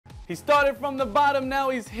He started from the bottom,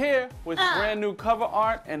 now he's here with brand new cover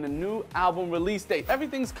art and a new album release date.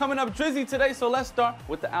 Everything's coming up Drizzy today, so let's start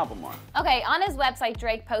with the album art. Okay, on his website,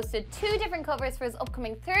 Drake posted 2 different covers for his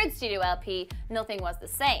upcoming 3rd studio LP, Nothing Was the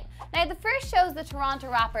Same. Now, the first shows the Toronto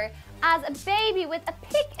rapper as a baby with a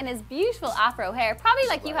pick in his beautiful afro hair, probably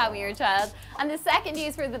like you have when you were a child. And the second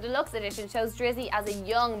use for the deluxe edition shows Drizzy as a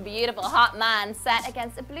young, beautiful, hot man set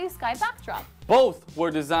against a blue sky backdrop. Both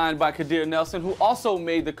were designed by Kadir Nelson, who also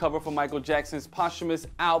made the cover for Michael Jackson's posthumous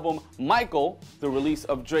album, Michael. The release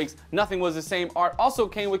of Drake's Nothing Was the Same art also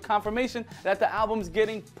came with confirmation that the album's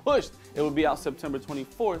getting pushed. It will be out September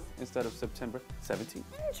 24th instead of September 17th.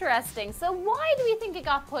 Interesting. So why do we think it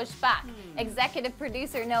got pushed back? Executive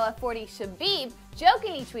producer Noah 40 Shabib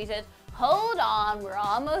jokingly tweeted, "Hold on, we're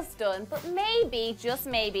almost done," but maybe, just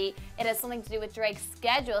maybe, it has something to do with Drake's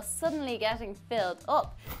schedule suddenly getting filled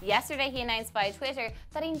up. Yesterday he announced via Twitter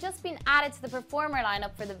that he'd just been added to the performer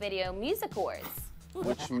lineup for the Video Music Awards.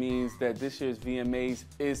 Which means that this year's VMAs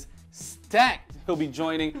is stacked. He'll be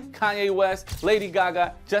joining Kanye West, Lady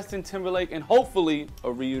Gaga, Justin Timberlake, and hopefully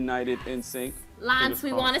a reunited NSYNC. Lance,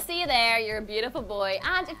 we want to see you there. You're a beautiful boy.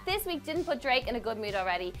 And if this week didn't put Drake in a good mood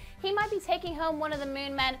already, he might be taking home one of the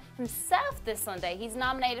Moon Men himself this Sunday. He's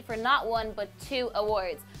nominated for not 1 but 2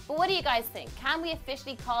 awards. But what do you guys think? Can we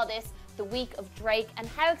officially call this the week of Drake? And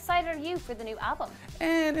how excited are you for the new album?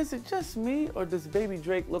 And is it just me, or does baby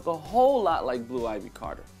Drake look a whole lot like Blue Ivy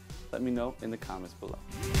Carter? Let me know in the comments below.